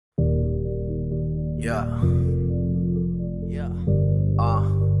Yeah. Yeah.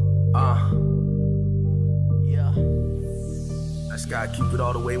 Yeah. I just gotta keep it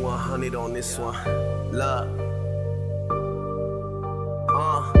all the way 100 on this one. Love.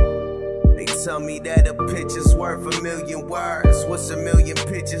 They tell me that a picture's worth a million words. What's a million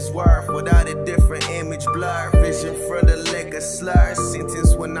pictures worth without a different image blur? Vision from the liquor slur.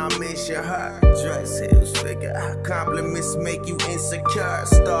 Sentence when I mention her. Dress heels figure. How compliments make you insecure.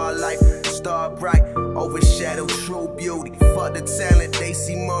 Star life, star bright, overshadow true beauty. Fuck the talent, they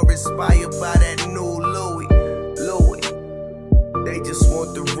see more inspired by that new Louis. They just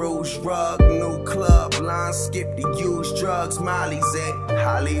want the rouge rug, new club, line skip the used drugs, Molly's in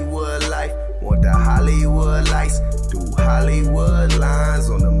Hollywood life. Want the Hollywood lights, do Hollywood lines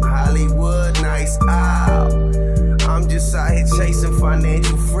on them Hollywood nights. I'm just out here chasing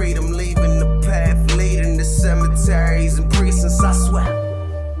financial freedom, leaving the path leading to cemeteries and precincts. I swear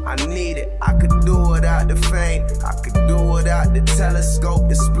I need it. I could do without the fame. I could do without the telescope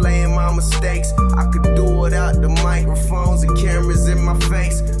displaying my mistakes. I could do without the microphones and cameras in my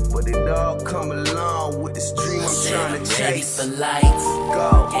face. But it all come along with this dream I'm trying to chase. Ready for lights,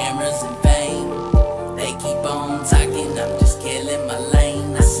 go, cameras and fame. They keep on talking, I'm just killing my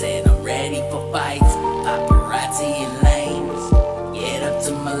lane. I said I'm ready for fights, paparazzi and lanes. Get up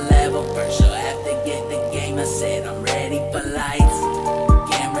to my level, first you'll have to get the game. I said I'm ready for lights,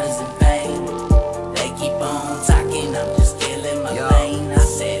 cameras and fame. They keep on talking, I'm just killing my lane. I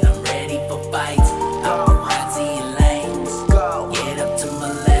said I'm ready for fights, paparazzi and lanes. Get up to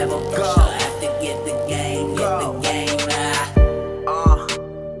my level, first you'll have to get the game,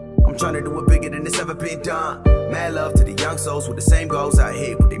 I'm trying to do it bigger than it's ever been done. Mad love to the young souls with the same goals out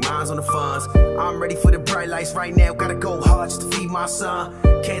here, put their minds on the funds. I'm ready for the bright lights right now, gotta go hard just to feed my son.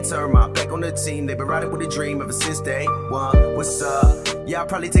 Can't turn my back on the team, they've been riding with a dream ever since day one. What's up? Yeah, I'll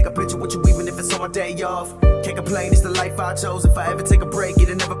probably take a picture with you even if it's on my day off. Can't complain, it's the life I chose. If I ever take a break,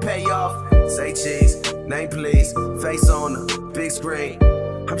 it'll never pay off. Say cheese, name please, face on the big screen.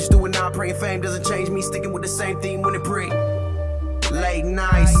 I'm just doing now, praying fame doesn't change me, sticking with the same theme when it pre. Late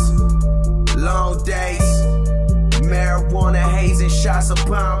nights, long days, marijuana haze and shots of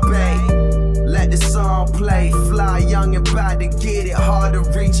Bombay. Let the song play, fly young and about to get it. Hard to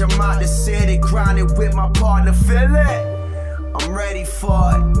reach, I'm out the city, grinding with my partner, feel it? I'm ready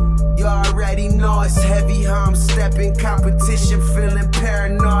for it, you already know it's heavy how I'm stepping, competition, feeling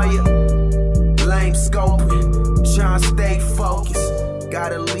paranoia. Lame scoping, trying to stay focused,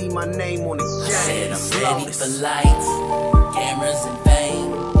 gotta leave my name on the game. I said I'm ready for lights, cameras and